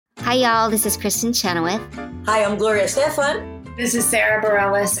Hi, y'all. This is Kristen Chenoweth. Hi, I'm Gloria Stefan. This is Sarah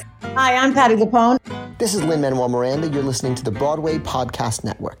Bareilles. Hi, I'm Patty Lapone. This is Lin-Manuel Miranda. You're listening to the Broadway Podcast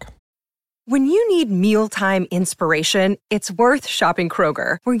Network. When you need mealtime inspiration, it's worth shopping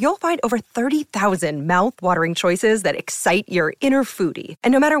Kroger, where you'll find over 30,000 mouth-watering choices that excite your inner foodie.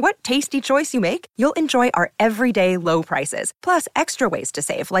 And no matter what tasty choice you make, you'll enjoy our everyday low prices, plus extra ways to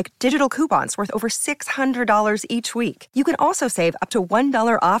save, like digital coupons worth over $600 each week. You can also save up to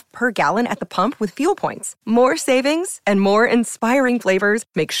 $1 off per gallon at the pump with fuel points. More savings and more inspiring flavors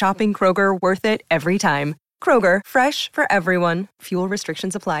make shopping Kroger worth it every time. Kroger, fresh for everyone. Fuel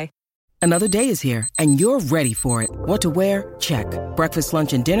restrictions apply. Another day is here, and you're ready for it. What to wear? Check. Breakfast,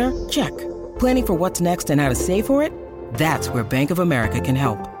 lunch, and dinner? Check. Planning for what's next and how to save for it? That's where Bank of America can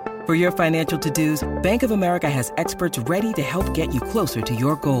help. For your financial to-dos, Bank of America has experts ready to help get you closer to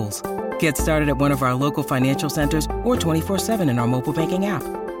your goals. Get started at one of our local financial centers or 24/7 in our mobile banking app.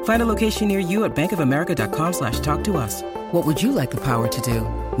 Find a location near you at bankofamerica.com/talktous. What would you like the power to do?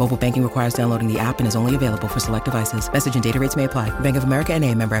 Mobile banking requires downloading the app and is only available for select devices. Message and data rates may apply. Bank of America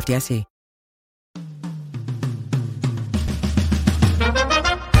N.A., member FDIC.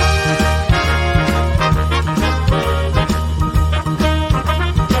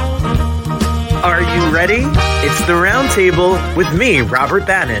 Are you ready? It's the Roundtable with me, Robert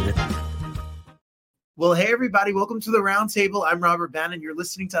Bannon. Well, hey, everybody. Welcome to the Roundtable. I'm Robert Bannon. You're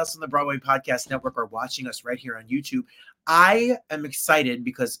listening to us on the Broadway Podcast Network or watching us right here on YouTube. I am excited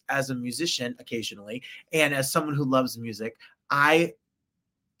because as a musician occasionally and as someone who loves music, I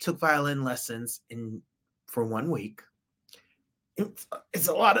took violin lessons for 1 week. It's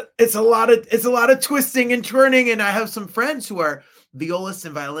a lot of twisting and turning, and I have some friends who are violists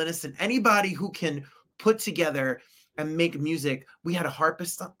and violinists, and anybody who can put together and make music. We had a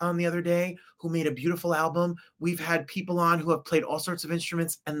harpist on the other day who made a beautiful album. We've had people on who have played all sorts of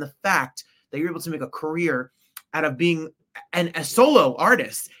instruments, and the fact that you're able to make a career out of being a solo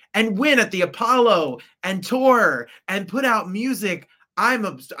artist and win at the Apollo and tour and put out music, I'm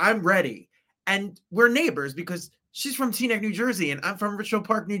ready. And we're neighbors because she's from Teaneck, New Jersey, and I'm from Richfield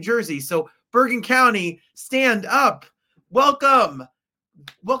Park, New Jersey. So Bergen County, stand up. Welcome,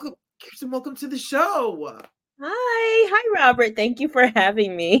 Kersten, welcome to the show. Hi, Robert. Thank you for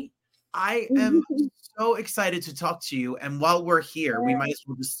having me. I am so excited to talk to you. And while we're here, we might as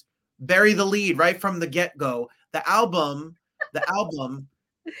well just bury the lead right from the get-go. The album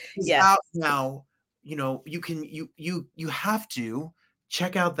is out now. You know, you have to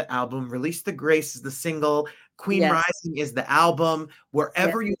check out the album. Release the Grace is the single. Queen Rising is the album.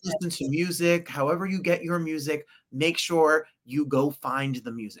 Wherever you listen to music, however you get your music, make sure you go find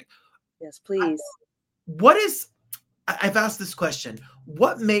the music. Yes, please. I've asked this question.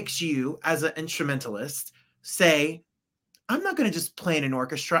 What makes you, as an instrumentalist, say, I'm not going to just play in an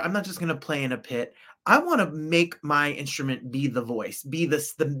orchestra. I'm not just going to play in a pit. I want to make my instrument be the voice, be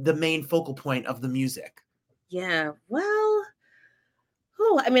the main focal point of the music. Yeah, well,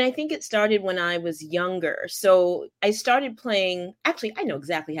 I think it started when I was younger. So I started playing, actually, I know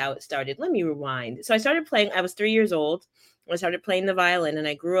exactly how it started. Let me rewind. So I started playing, I was 3 years old. I started playing the violin, and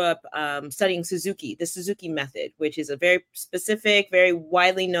I grew up studying the Suzuki method, which is a very specific, very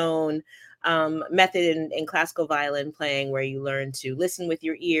widely known method in classical violin playing, where you learn to listen with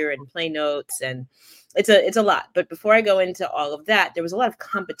your ear and play notes, and it's a lot. But before I go into all of that, there was a lot of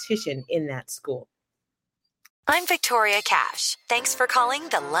competition in that school. I'm Victoria Cash. Thanks for calling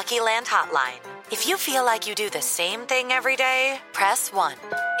the Lucky Land Hotline. If you feel like you do the same thing every day, press 1.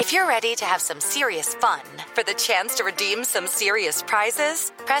 If you're ready to have some serious fun for the chance to redeem some serious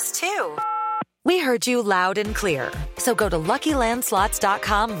prizes, press 2. We heard you loud and clear. So go to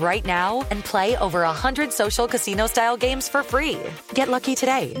LuckyLandSlots.com right now and play over 100 social casino-style games for free. Get lucky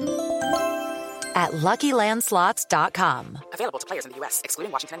today at LuckyLandSlots.com. Available to players in the U.S., excluding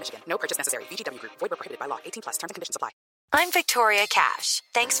Washington and Michigan. No purchase necessary. VGW Group. Void where prohibited by law. 18+. Terms and conditions apply. I'm Victoria Cash.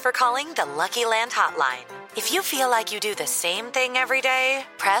 Thanks for calling the Lucky Land Hotline. If you feel like you do the same thing every day,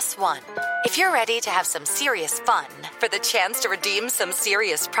 press 1. If you're ready to have some serious fun for the chance to redeem some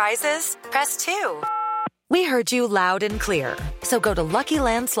serious prizes, press 2. We heard you loud and clear. So go to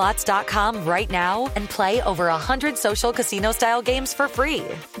LuckyLandSlots.com right now and play over 100 social casino-style games for free.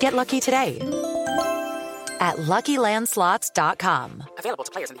 Get lucky today at LuckyLandSlots.com. Available to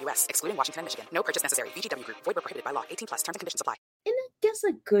players in the U.S., excluding Washington and Michigan. No purchase necessary. VGW Group. Void where prohibited by law. 18+. Terms and conditions apply. In I guess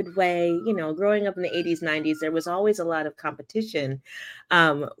a good way, growing up in the 80s, 90s, there was always a lot of competition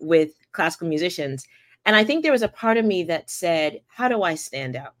with classical musicians. And I think there was a part of me that said, how do I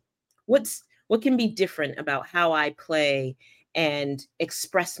stand out? What can be different about how I play and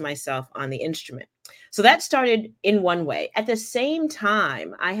express myself on the instrument. So that started in one way. At the same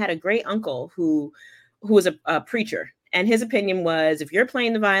time, I had a great uncle who was a preacher. And his opinion was, if you're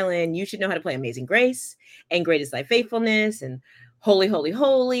playing the violin, you should know how to play Amazing Grace and Great is Thy Faithfulness and Holy, Holy,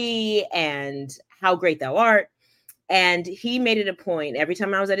 Holy and How Great Thou Art. And he made it a point every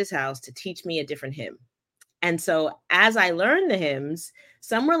time I was at his house to teach me a different hymn. And so as I learned the hymns,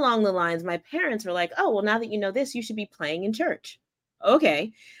 somewhere along the lines, my parents were like, oh, well, now that you know this, you should be playing in church.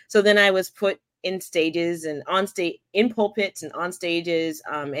 Okay. So then I was put in stages and on stage, in pulpits and on stages,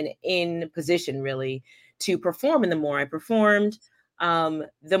 and in position really to perform. And the more I performed,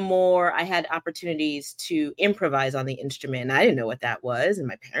 the more I had opportunities to improvise on the instrument. And I didn't know what that was. And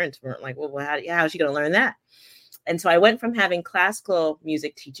my parents weren't like, well, how is she going to learn that? And so I went from having classical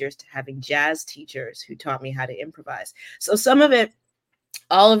music teachers to having jazz teachers who taught me how to improvise. So some of it,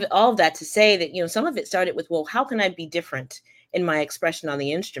 all of that to say that, you know, some of it started with, well, how can I be different in my expression on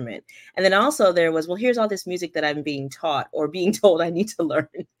the instrument? And then also there was, well, here's all this music that I'm being taught or being told I need to learn.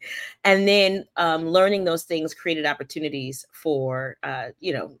 And then learning those things created opportunities for,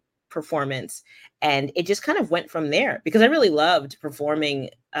 performance. And it just kind of went from there because I really loved performing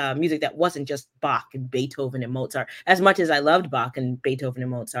music that wasn't just Bach and Beethoven and Mozart. As much as I loved Bach and Beethoven and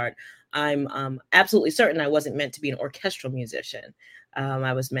Mozart, I'm absolutely certain I wasn't meant to be an orchestral musician.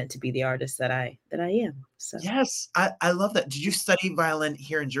 I was meant to be the artist that I am. So yes, I love that. Did you study violin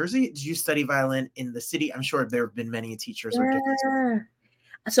here in Jersey? Did you study violin in the city? I'm sure there have been many teachers. Yeah.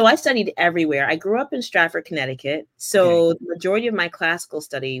 So I studied everywhere. I grew up in Stratford, Connecticut. So the majority of my classical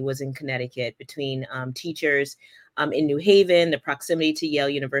study was in Connecticut between teachers in New Haven, the proximity to Yale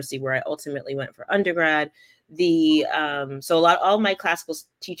University, where I ultimately went for undergrad. So all my classical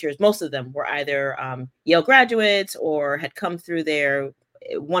teachers, most of them were either Yale graduates or had come through there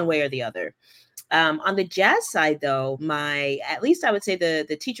one way or the other. On the jazz side, though, at least I would say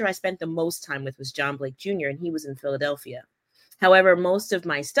the teacher I spent the most time with was John Blake Jr., and he was in Philadelphia. However, most of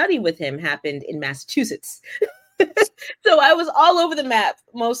my study with him happened in Massachusetts. So I was all over the map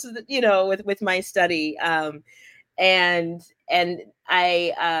most of the, with my study. And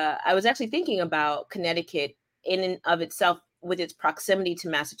I was actually thinking about Connecticut in and of itself with its proximity to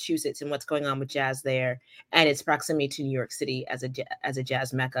Massachusetts and what's going on with jazz there and its proximity to New York City as a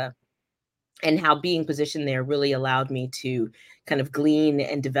jazz mecca, and how being positioned there really allowed me to kind of glean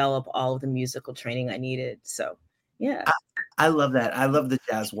and develop all of the musical training I needed. So, yeah. I love that. I love the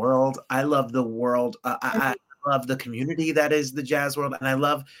jazz world. I love the world. I love the community that is the jazz world. And I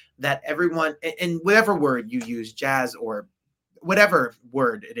love that everyone, in whatever word you use, jazz or whatever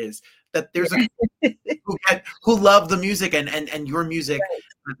word it is, that there's a who love the music and your music,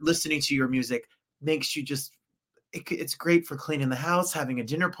 right. Listening to your music makes you just, it's great for cleaning the house, having a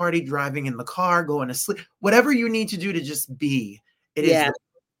dinner party, driving in the car, going to sleep, whatever you need to do to just be. It is the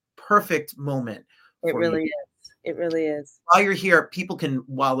perfect moment. It really is. It really is. While you're here, people can,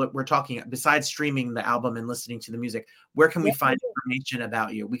 while we're talking, besides streaming the album and listening to the music, where can we find information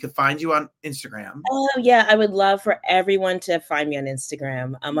about you? We could find you on Instagram. Oh, yeah. I would love for everyone to find me on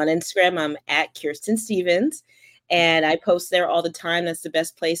Instagram. I'm on Instagram. I'm at Kersten Stevens, and I post there all the time. That's the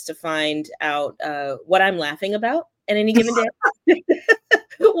best place to find out what I'm laughing about at any given day,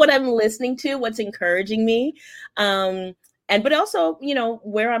 what I'm listening to, what's encouraging me. But also,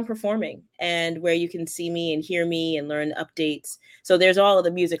 where I'm performing and where you can see me and hear me and learn updates. So there's all of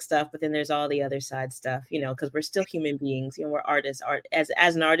the music stuff, but then there's all the other side stuff, because we're still human beings. We're artists.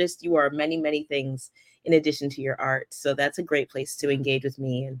 As an artist, you are many, many things in addition to your art. So that's a great place to engage with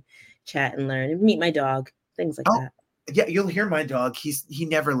me and chat and learn and meet my dog, things like that. Yeah, you'll hear my dog. He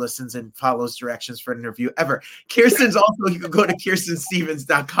never listens and follows directions for an interview ever. Kirsten's also, you can go to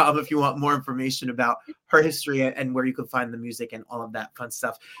KirstenStevens.com if you want more information about her history and where you can find the music and all of that fun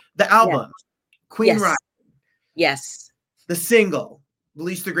stuff. The album, Queen Rising. Yes. The single,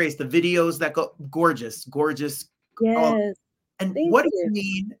 Release the Grace, the videos that go gorgeous. Yes. And what does it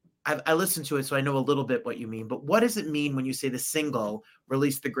mean? I listened to it, so I know a little bit what you mean, but what does it mean when you say the single,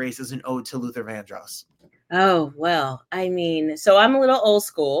 Release the Grace, is an ode to Luther Vandross? Oh, well, so I'm a little old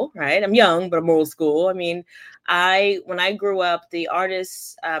school, right? I'm young, but I'm old school. When I grew up, the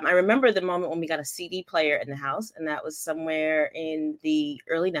artists, I remember the moment when we got a CD player in the house, and that was somewhere in the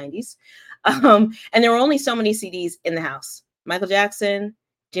early 90s. And there were only so many CDs in the house. Michael Jackson,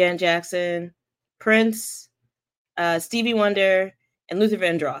 Janet Jackson, Prince, Stevie Wonder, and Luther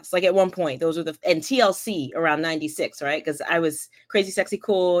Vandross. Like at one point, those were and TLC around 96, right? Because I was Crazy, Sexy,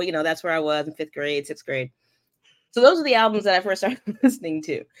 Cool. That's where I was in 5th grade, 6th grade. So those are the albums that I first started listening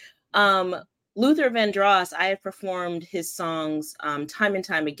to. Luther Vandross, I have performed his songs time and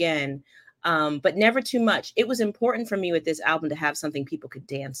time again but never too much. It was important for me with this album to have something people could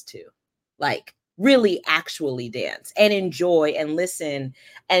dance to, like really actually dance and enjoy and listen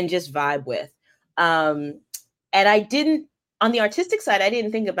and just vibe with. And I didn't, on the artistic side, I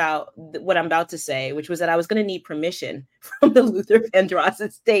didn't think about what I'm about to say, which was that I was going to need permission from the Luther Vandross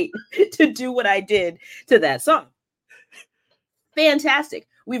estate to do what I did to that song. Fantastic.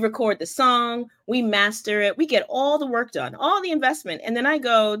 We record the song, we master it, we get all the work done, all the investment. And then I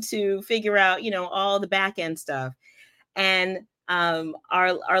go to figure out, all the back end stuff. And our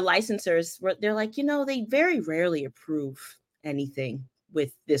licensors, they're like, they very rarely approve anything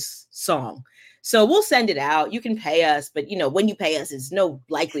with this song. So we'll send it out. You can pay us, but when you pay us, there's no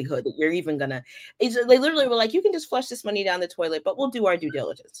likelihood that you're even gonna. They literally were like, you can just flush this money down the toilet, but we'll do our due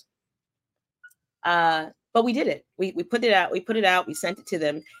diligence. But we did it. We put it out. We sent it to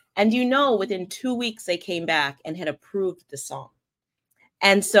them, and within 2 weeks they came back and had approved the song.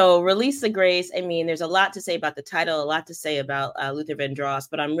 And so, Release the Grace. I mean, there's a lot to say about the title, a lot to say about Luther Vandross,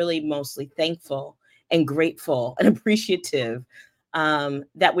 but I'm really mostly thankful and grateful and appreciative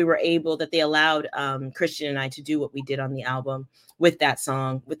that they allowed Christian and I to do what we did on the album with that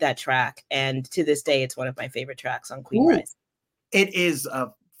song, with that track. And to this day, it's one of my favorite tracks on Queen Rise. It is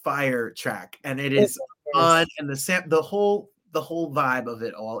a fire track, and it is fun, and the whole vibe of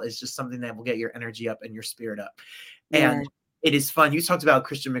it all is just something that will get your energy up and your spirit up. And it is fun. You talked about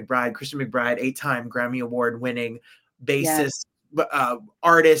Christian McBride, 8-time Grammy Award winning bassist,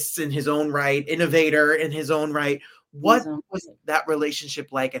 artist in his own right, innovator in his own right. What was that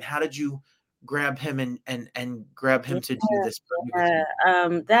relationship like, and how did you grab him and grab him to do this?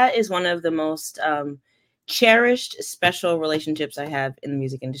 That is one of the most cherished, special relationships I have in the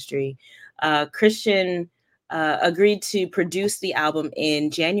music industry. Christian agreed to produce the album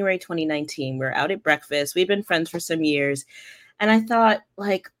in January 2019. We're out at breakfast. We've been friends for some years. And I thought,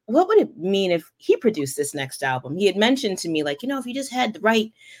 what would it mean if he produced this next album? He had mentioned to me, if you just had the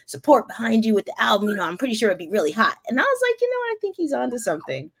right support behind you with the album, I'm pretty sure it'd be really hot. And I was like, I think he's onto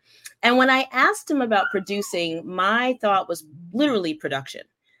something. And when I asked him about producing, my thought was literally production.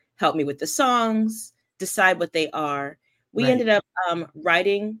 Help me with the songs, decide what they are. We ended up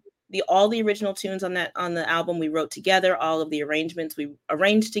writing all the original tunes on the album. We wrote together all of the arrangements. We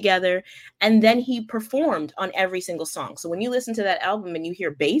arranged together, and then he performed on every single song. So when you listen to that album and you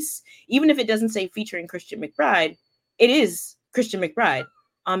hear bass, even if it doesn't say featuring Christian McBride, it is Christian McBride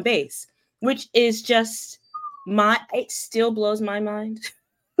on bass, which is just it still blows my mind.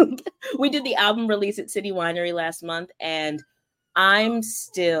 We did the album release at City Winery last month, and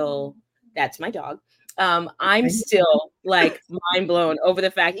that's my dog. I'm still mind blown over the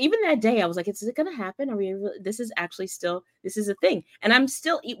fact, even that day, I was like, is it going to happen? This is a thing. And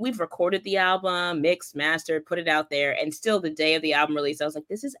we've recorded the album, mixed, mastered, put it out there. And still the day of the album release, I was like,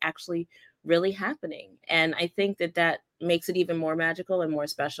 this is actually really happening. And I think that makes it even more magical and more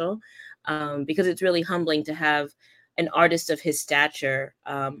special, because it's really humbling to have an artist of his stature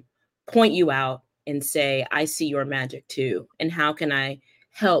point you out and say, I see your magic too. And how can I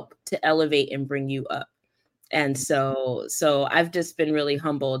help to elevate and bring you up? And so I've just been really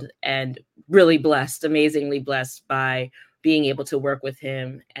humbled and really blessed, amazingly blessed by being able to work with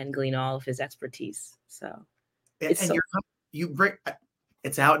him and glean all of his expertise. So it's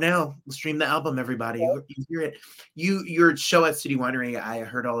out now. Stream the album, everybody. You hear it. Your show at City Winery, I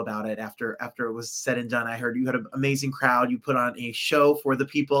heard all about it after it was said and done. I heard you had an amazing crowd. You put on a show for the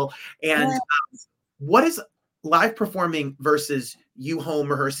people. And what is live performing versus you home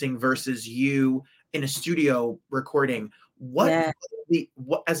rehearsing versus you in a studio recording? For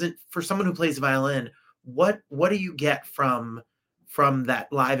someone who plays violin, what do you get from that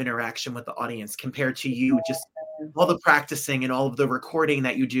live interaction with the audience compared to you just all the practicing and all of the recording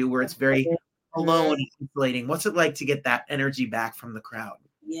that you do where it's very alone and insulating? What's it like to get that energy back from the crowd?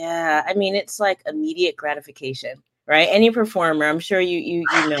 Yeah, I mean, it's like immediate gratification, right? Any performer, I'm sure you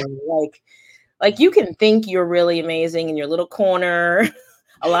know, like you can think you're really amazing in your little corner.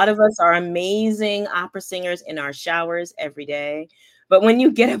 A lot of us are amazing opera singers in our showers every day. But when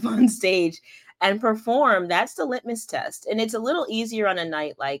you get up on stage and perform, that's the litmus test. And it's a little easier on a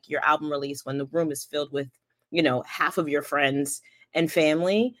night like your album release when the room is filled with, half of your friends and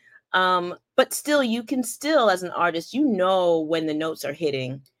family. But still, you can as an artist, when the notes are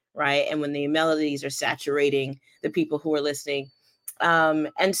hitting, right? And when the melodies are saturating the people who are listening.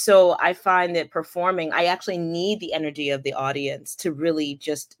 And so I find that performing, I actually need the energy of the audience to really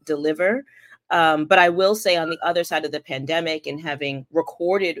just deliver. But I will say on the other side of the pandemic and having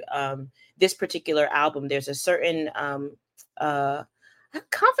recorded this particular album, there's a certain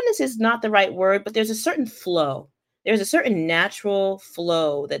confidence is not the right word, but there's a certain flow there's a certain natural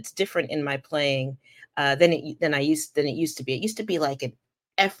flow that's different in my playing than it used to be. It used to be like an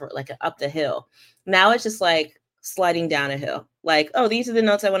effort, like up the hill. Now it's just like sliding down a hill. Like, oh, these are the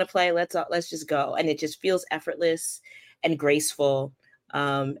notes I want to play. Let's just go, and it just feels effortless and graceful,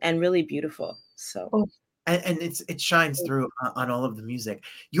 and really beautiful. So. And it shines through on all of the music.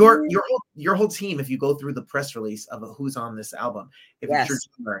 Your whole team, if you go through the press release of who's on this album, if it's your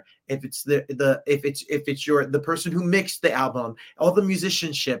drummer, if it's the person who mixed the album, all the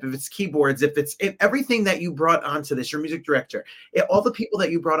musicianship, if it's keyboards, if everything that you brought onto this, your music director, all the people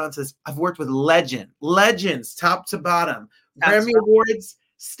that you brought onto this, I've worked with legends, top to bottom, Grammy Awards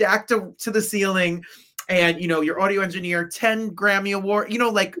stacked to the ceiling, and your audio engineer, 10 Grammy Award,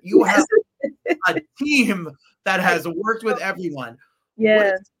 like you have a team that has worked with everyone.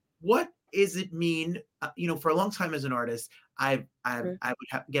 Yeah. What does it mean? For a long time as an artist, I would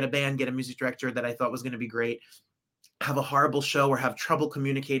get a band, get a music director that I thought was going to be great, have a horrible show or have trouble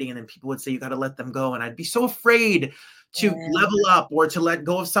communicating, and then people would say you got to let them go, and I'd be so afraid to level up or to let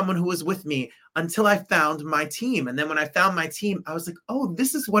go of someone who was with me until I found my team. And then when I found my team, I was like, oh,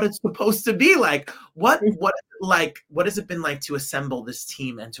 this is what it's supposed to be like. What has it been like to assemble this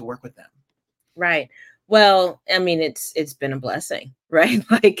team and to work with them? Right. Well, I mean, it's been a blessing, right?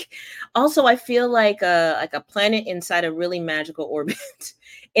 Like, also, I feel like a planet inside a really magical orbit,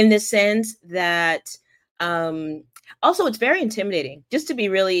 in the sense that, also, it's very intimidating. Just to be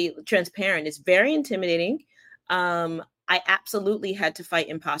really transparent, it's very intimidating. I absolutely had to fight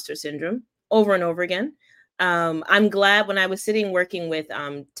imposter syndrome over and over again. I'm glad when I was working with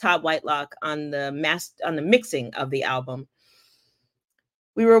Todd Whitelock on the mixing of the album.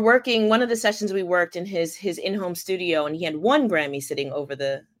 We were working, one of the sessions we worked in his in-home studio, and he had one Grammy sitting over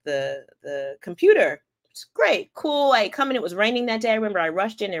the computer. It's great, cool. I come in, it was raining that day. I remember I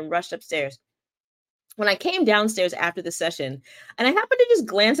rushed in and rushed upstairs. When I came downstairs after the session, and I happened to just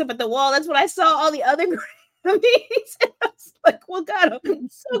glance up at the wall, that's when I saw all the other Grammys. And I was like, well, God, I'm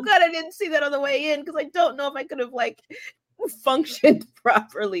so glad I didn't see that on the way in, because I don't know if I could have functioned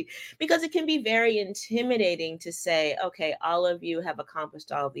properly, because it can be very intimidating to say, okay, all of you have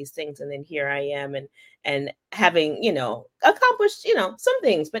accomplished all of these things, and then here I am and having accomplished some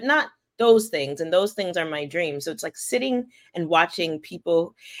things, but not those things, and those things are my dreams. So it's like sitting and watching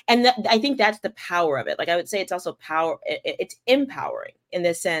people, and I think that's the power of it. Like, I would say it's also it's empowering in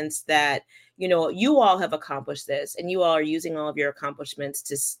the sense that you all have accomplished this, and you all are using all of your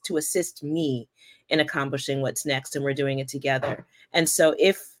accomplishments to assist me in accomplishing what's next, and we're doing it together. And so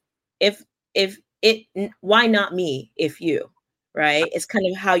if why not me if you, right? It's kind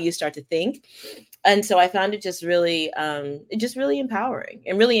of how you start to think. And so I found it just really empowering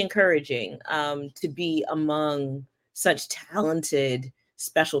and really encouraging to be among such talented,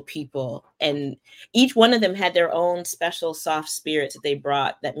 special people. And each one of them had their own special soft spirits that they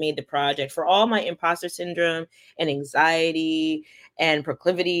brought that made the project. For all my imposter syndrome and anxiety and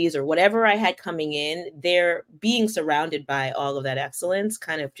proclivities or whatever I had coming in, they're being surrounded by all of that excellence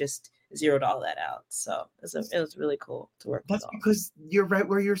kind of just zeroed all that out. So it was really cool to work with. That's because you're right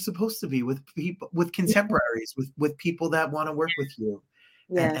where you're supposed to be, with people, with contemporaries, with people that want to work with you.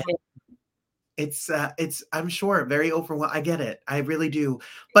 Yeah. And it's I'm sure very overwhelming. I get it. I really do.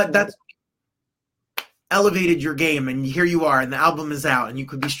 But that's elevated your game, and here you are, and the album is out, and you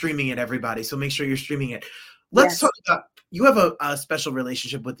could be streaming it, everybody. So make sure you're streaming it. Let's talk about, you have a special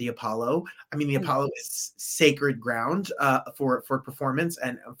relationship with the Apollo. I mean, the Apollo is sacred ground for performance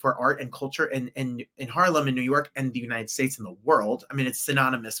and for art and culture in Harlem, in New York, and the United States and the world. I mean, it's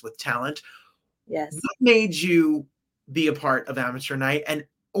synonymous with talent. Yes. What made you be a part of Amateur Night, and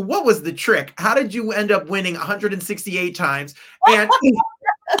what was the trick? How did you end up winning 168 times? And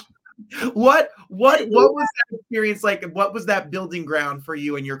what was that experience like? What was that building ground for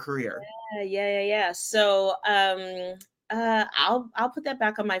you in your career? Yeah. So I'll put that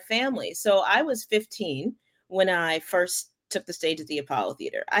back on my family. So I was 15 when I first took the stage at the Apollo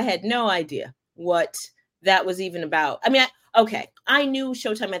Theater. I had no idea what that was even about. I mean, I knew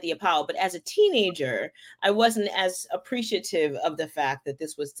Showtime at the Apollo, but as a teenager, I wasn't as appreciative of the fact that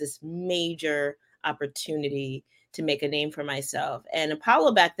this was this major opportunity to make a name for myself. And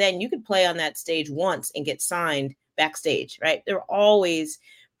Apollo back then, you could play on that stage once and get signed backstage, right? There were always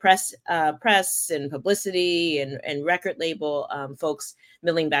press and publicity and record label folks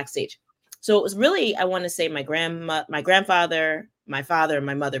milling backstage. So it was really, I want to say, my grandfather, my father, and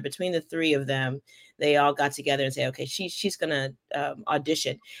my mother. Between the three of them, they all got together and say, okay, she's going to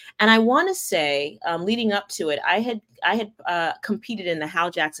audition. And I want to say, leading up to it, I had competed in the Hal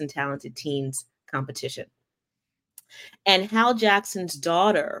Jackson Talented Teens competition. And Hal Jackson's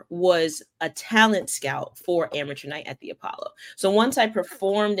daughter was a talent scout for Amateur Night at the Apollo. So once I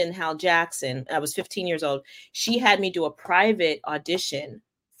performed in Hal Jackson, I was 15 years old, she had me do a private audition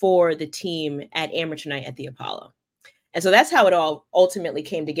for the team at Amateur Night at the Apollo. And so that's how it all ultimately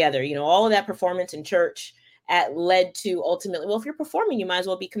came together. You know, all of that performance in church led to ultimately, well, if you're performing, you might as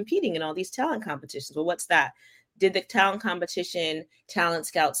well be competing in all these talent competitions. Well, what's that? Did the talent competition, Talent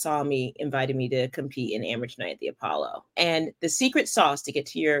Scout saw me, invited me to compete in Amateur Night at the Apollo. And the secret sauce, to get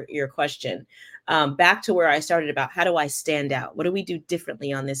to your question, back to where I started about how do I stand out? What do we do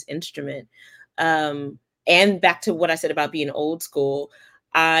differently on this instrument? And back to what I said about being old school,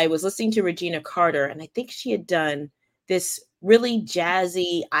 I was listening to Regina Carter, and I think she had done this really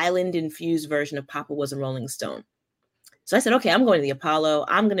jazzy, island-infused version of Papa Was a Rolling Stone. So I said, okay, I'm going to the Apollo.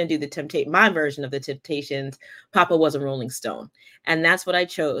 I'm going to do my version of the Temptations. Papa Was a Rolling Stone. And that's what I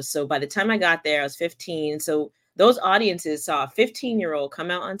chose. So by the time I got there, I was 15. So those audiences saw a 15-year-old come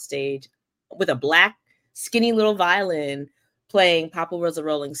out on stage with a black, skinny little violin playing Papa Was a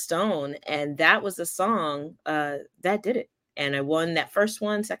Rolling Stone. And that was the song that did it. And I won that first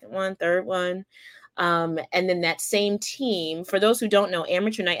one, second one, third one. And then that same team, for those who don't know,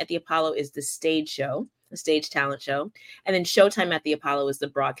 Amateur Night at the Apollo is the stage show, the stage talent show. And then Showtime at the Apollo is the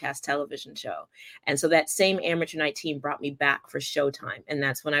broadcast television show. And so that same Amateur Night team brought me back for Showtime. And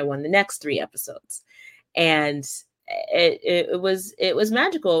that's when I won the next 3 episodes. And it was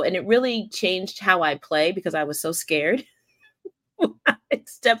magical. And it really changed how I play because I was so scared when I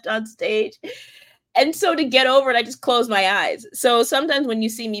stepped on stage. And so to get over it, I just close my eyes. So sometimes when you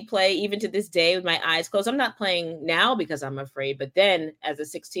see me play, even to this day with my eyes closed, I'm not playing now because I'm afraid. But then as a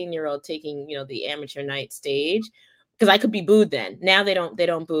 16-year-old taking, the Amateur Night stage, because I could be booed then. Now they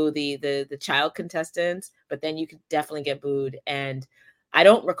don't boo the child contestants, but then you could definitely get booed. And I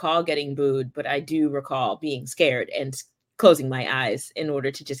don't recall getting booed, but I do recall being scared and closing my eyes in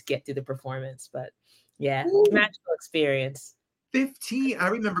order to just get through the performance. But yeah, magical experience. 15. I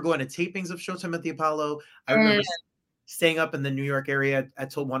remember going to tapings of Showtime at the Apollo. I remember staying up in the New York area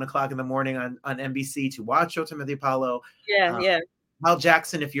until 1:00 in the morning on NBC to watch Showtime at the Apollo. Yeah. Hal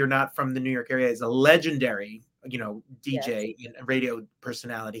Jackson, if you're not from the New York area, is a legendary, DJ and radio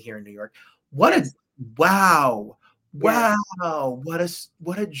personality here in New York. What a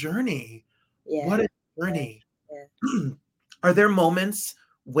journey. Yeah. What a journey. Yeah. Are there moments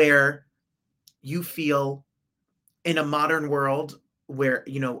where you feel in a modern world where,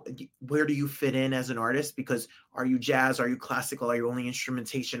 where do you fit in as an artist? Because are you jazz? Are you classical? Are you only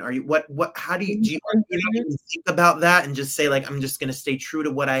instrumentation? Are you how do you think about that and just say like, I'm just going to stay true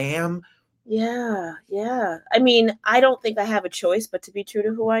to what I am? Yeah. I mean, I don't think I have a choice but to be true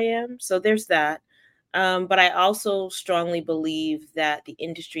to who I am. So there's that. But I also strongly believe that the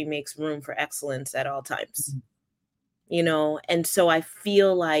industry makes room for excellence at all times, and so I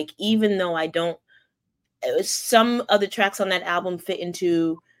feel like even though some other tracks on that album fit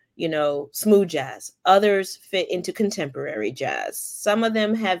into, smooth jazz. Others fit into contemporary jazz. Some of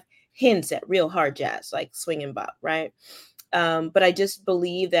them have hints at real hard jazz, like swing and bop, right? But I just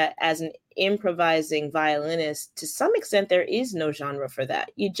believe that as an improvising violinist, to some extent, there is no genre for that.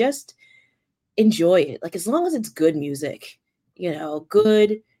 You just enjoy it. Like, as long as it's good music,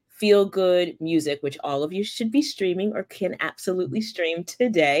 good, feel good music, which all of you should be streaming or can absolutely stream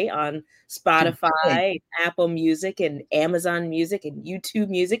today on Spotify, Apple Music, and Amazon Music, and YouTube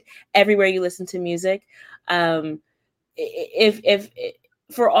Music, everywhere you listen to music. If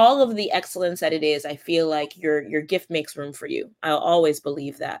for all of the excellence that it is, I feel like your gift makes room for you. I'll always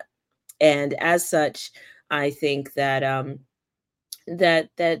believe that, and as such, I think that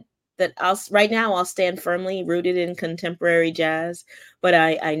that I'll stand firmly rooted in contemporary jazz, but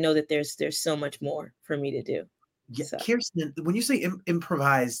I know that there's so much more for me to do. Yeah, so. Kersten, when you say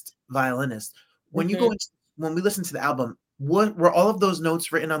improvised violinist, when you go when we listen to the album, what were all of those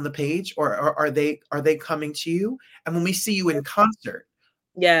notes written on the page, or are they coming to you? And when we see you in concert,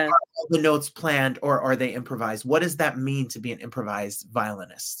 are all the notes planned or are they improvised? What does that mean to be an improvised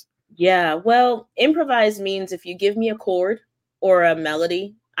violinist? Yeah, well, improvised means if you give me a chord or a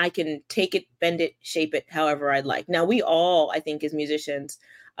melody, I can take it, bend it, shape it however I'd like. Now, we all, I think, as musicians,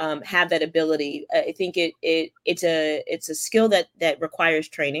 have that ability. I think it's a skill that requires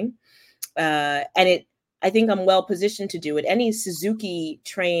training, and I think I'm well positioned to do it. Any Suzuki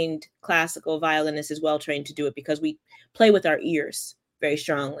trained classical violinist is well trained to do it because we play with our ears very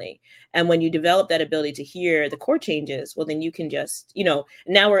strongly. And when you develop that ability to hear the chord changes, well, then you can just, and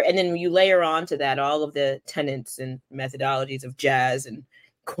then you layer on to that all of the tenets and methodologies of jazz and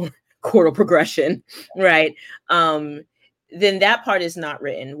chordal progression, right? Then that part is not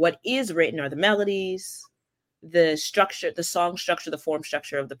written. What is written are the melodies, the structure, the song structure, the form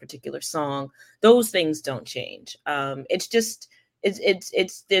structure of the particular song, those things don't change. It's just,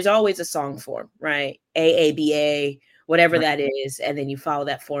 it's there's always a song form, right? A, whatever Right. that is. And then you follow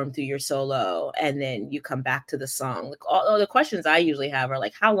that form through your solo, and then you come back to the song. Like all the questions I usually have are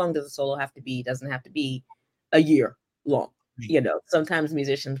like, how long does a solo have to be? It doesn't have to be a year long. Sometimes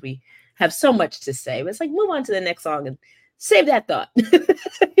musicians, we have so much to say, but it's like, move on to the next song and save that thought.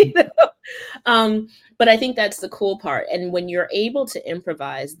 But I think that's the cool part. And when you're able to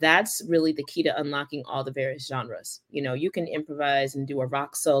improvise, that's really the key to unlocking all the various genres. You can improvise and do a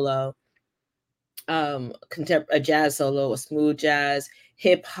rock solo, a jazz solo, a smooth jazz,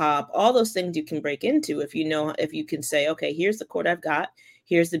 hip hop, all those things you can break into if you can say, okay, here's the chord I've got,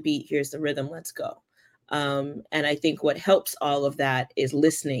 here's the beat, here's the rhythm, let's go. And I think what helps all of that is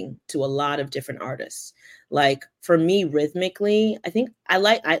listening to a lot of different artists. Like for me, rhythmically, I think I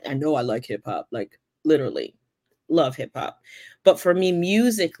know I like hip hop, like literally love hip hop. But for me,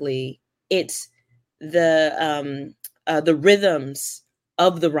 musically, it's the rhythms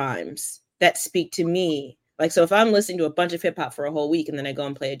of the rhymes that speak to me. Like, so if I'm listening to a bunch of hip hop for a whole week and then I go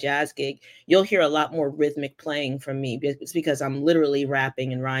and play a jazz gig, you'll hear a lot more rhythmic playing from me. It's because I'm literally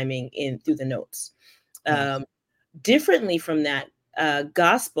rapping and rhyming in through the notes. Differently from that,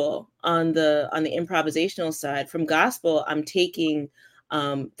 gospel on the improvisational side, from gospel, I'm taking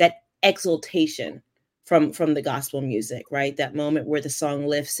that exaltation from the gospel music, right? That moment where the song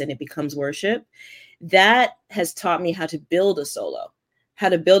lifts and it becomes worship. That has taught me how to build a solo, how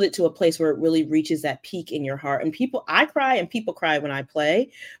to build it to a place where it really reaches that peak in your heart. And I cry and people cry when I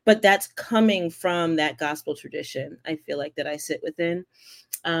play, but that's coming from that gospel tradition, I feel like, that I sit within.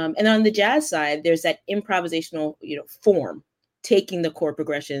 And on the jazz side, there's that improvisational, form, taking the chord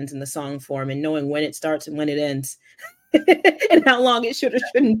progressions and the song form and knowing when it starts and when it ends and how long it should or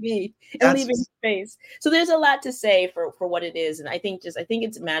shouldn't be, and leaving space. So there's a lot to say for what it is. And I think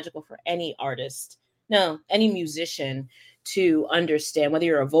it's magical for any artist, any musician, to understand, whether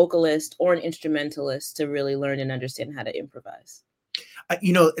you're a vocalist or an instrumentalist, to really learn and understand how to improvise.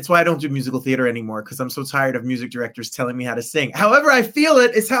 It's why I don't do musical theater anymore, because I'm so tired of music directors telling me how to sing. However I feel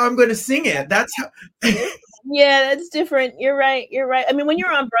it is how I'm going to sing it. That's how. Yeah, that's different. You're right. I mean, when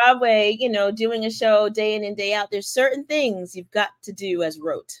you're on Broadway, doing a show day in and day out, there's certain things you've got to do as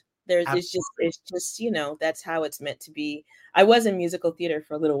rote. It's just, that's how it's meant to be. I was in musical theater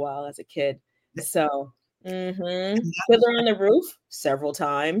for a little while as a kid. So, Fiddler on the Roof several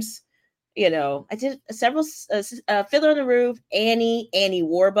times. I did several Fiddler on the Roof, Annie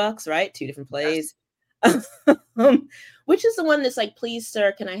Warbucks, right? 2 different plays. Which is the one that's like, please,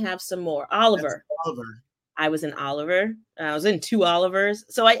 sir, can I have some more? Oliver. I was in Oliver. I was in 2 Olivers.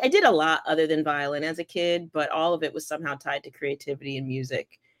 So I did a lot other than violin as a kid, but all of it was somehow tied to creativity and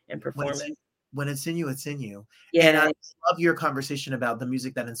music and performance. When it's in you, it's in you. Yeah. And I love your conversation about the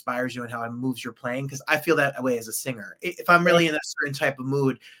music that inspires you and how it moves your playing, because I feel that way as a singer. If I'm really in a certain type of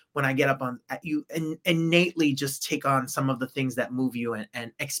mood, when I get up at you and innately just take on some of the things that move you,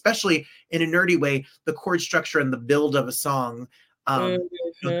 and especially in a nerdy way, the chord structure and the build of a song. That moment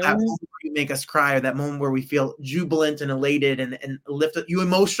where you make us cry, or that moment where we feel jubilant and elated and lift up. You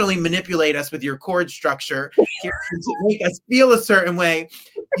emotionally manipulate us with your chord structure to make us feel a certain way.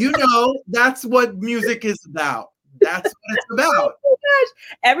 That's what music is about. That's what it's about. Oh my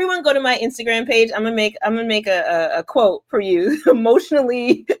gosh. Everyone go to my Instagram page. I'm gonna make a quote for you.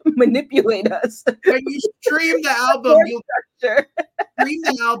 Emotionally manipulate us. When you stream the album, you'll stream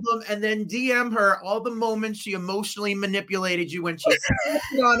the album and then DM her all the moments she emotionally manipulated you when she flipped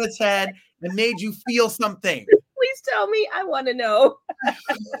it on its head and made you feel something. Please tell me. I want to know.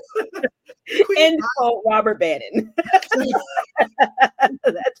 End quote, Robert Bannon.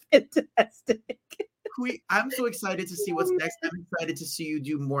 That's fantastic. I'm so excited to see what's next. I'm excited to see you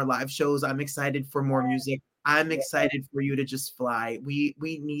do more live shows. I'm excited for more music. I'm excited for you to just fly. We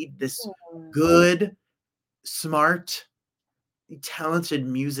need this good, smart, talented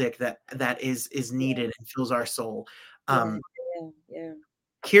music that is needed and fills our soul. Yeah.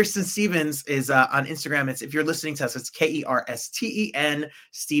 Kersten Stevens is on Instagram. If you're listening to us, it's Kersten Stevens,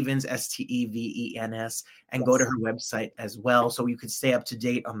 Stevens, and go to her website as well, so you can stay up to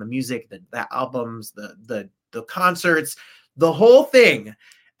date on the music, the albums, the concerts, the whole thing.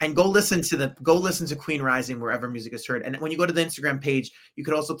 And go listen to Queen Rising wherever music is heard. And when you go to the Instagram page, you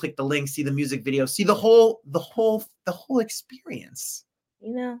could also click the link, see the music video, see the whole experience.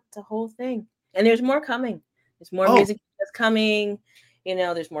 It's a whole thing. And there's more coming. There's more music that's coming.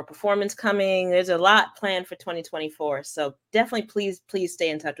 There's more performance coming. There's a lot planned for 2024. So definitely please stay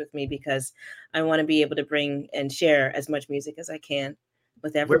in touch with me, because I want to be able to bring and share as much music as I can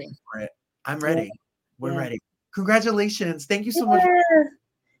with everyone. I'm ready. We're ready. Congratulations. Thank you so much.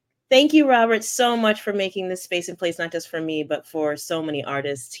 Thank you, Robert, so much for making this space and place, not just for me, but for so many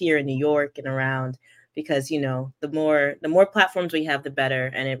artists here in New York and around, because, the more platforms we have, the better.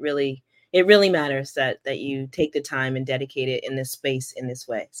 And it really matters that you take the time and dedicate it in this space in this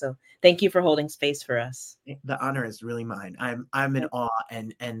way. So thank you for holding space for us. The honor is really mine. I'm in awe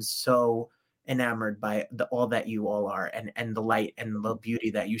and so enamored by all that you all are and the light and the beauty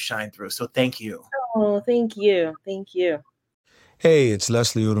that you shine through. So thank you. Oh, thank you. Thank you. Hey, it's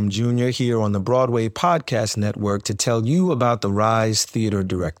Leslie Odom Jr. here on the Broadway Podcast Network to tell you about the Rise Theater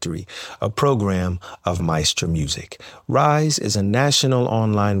Directory, a program of Maestro Music. Rise is a national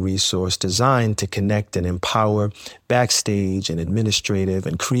online resource designed to connect and empower backstage and administrative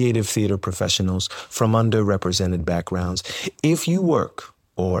and creative theater professionals from underrepresented backgrounds. If you work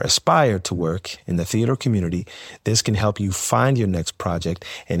or aspire to work in the theater community, this can help you find your next project.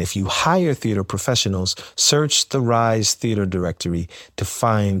 And if you hire theater professionals, search the Rise Theater Directory to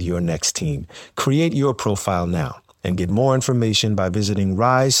find your next team. Create your profile now and get more information by visiting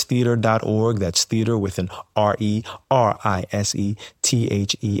risetheater.org. That's theater with an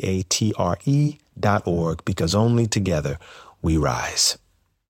risetheatre.org, because only together we rise.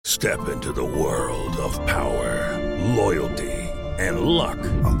 Step into the world of power, loyalty, and luck.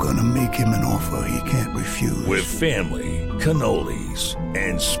 I'm gonna make him an offer he can't refuse. With family, cannolis,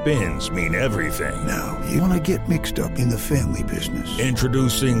 and spins mean everything. Now, you wanna get mixed up in the family business.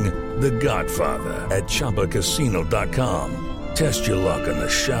 Introducing The Godfather at ChumbaCasino.com. Test your luck in the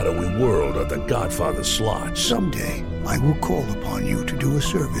shadowy world of The Godfather slot. Someday, I will call upon you to do a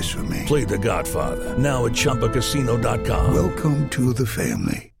service for me. Play The Godfather, now at ChumbaCasino.com. Welcome to the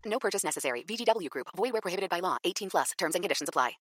family. No purchase necessary. VGW Group. Void where prohibited by law. 18+. Terms and conditions apply.